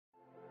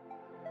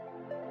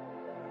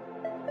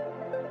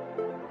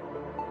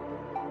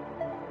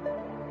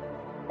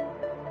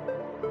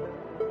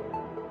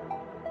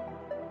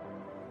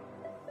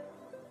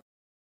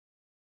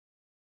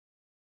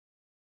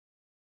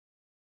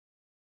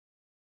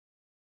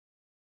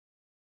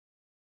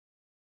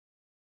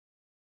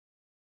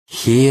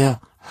Hear,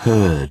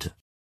 heard.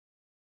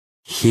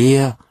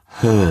 Hear,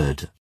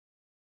 heard.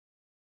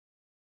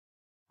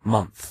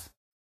 Month.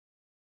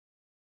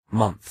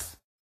 Month.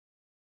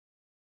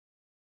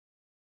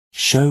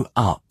 Show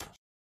up.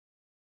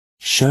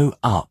 Show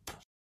up.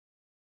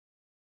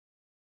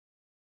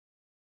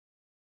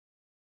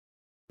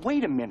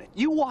 Wait a minute,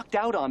 you walked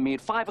out on me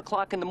at 5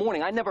 o'clock in the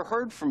morning. I never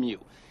heard from you.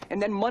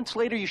 And then months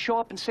later you show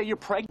up and say you're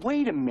pregnant.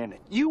 Wait a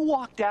minute, you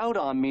walked out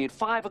on me at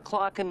 5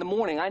 o'clock in the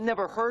morning. I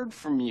never heard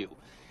from you.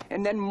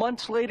 And then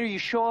months later you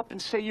show up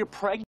and say you're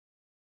pregnant.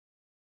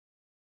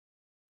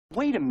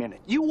 Wait a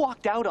minute, you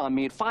walked out on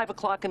me at 5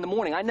 o'clock in the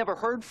morning. I never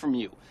heard from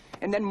you.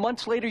 And then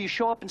months later you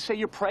show up and say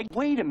you're pregnant.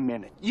 Wait a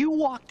minute, you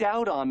walked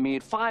out on me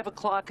at 5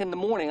 o'clock in the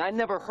morning. I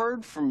never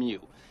heard from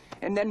you.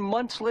 And then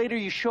months later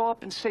you show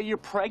up and say you're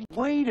pregnant.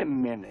 Wait a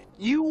minute,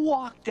 you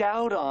walked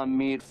out on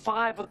me at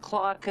 5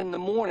 o'clock in the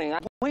morning.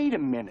 Wait a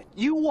minute,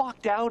 you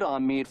walked out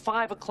on me at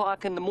 5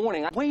 o'clock in the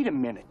morning. Wait a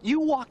minute,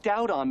 you walked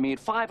out on me at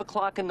 5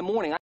 o'clock in the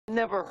morning. I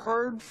never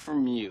heard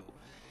from you.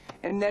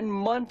 And then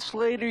months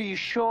later you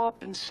show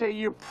up and say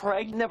you're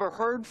pregnant. Never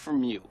heard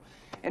from you.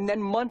 And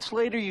then months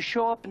later you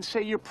show up and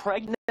say you're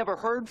pregnant. Never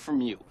heard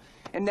from you.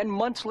 And then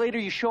months later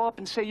you show up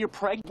and say you're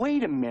pregnant.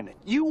 Wait a minute,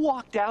 you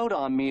walked out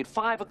on me at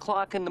 5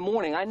 o'clock in the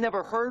morning. I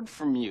never heard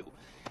from you.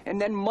 And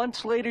then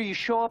months later you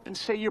show up and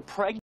say you're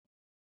pregnant.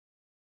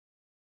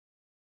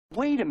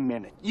 Wait a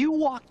minute, you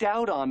walked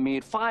out on me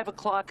at 5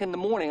 o'clock in the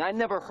morning. I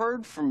never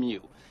heard from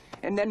you.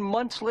 And then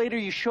months later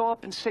you show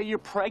up and say you're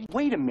pregnant.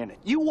 Wait a minute,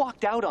 you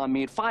walked out on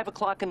me at 5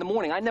 o'clock in the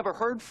morning. I never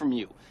heard from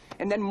you.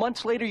 And then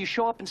months later you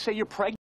show up and say you're pregnant.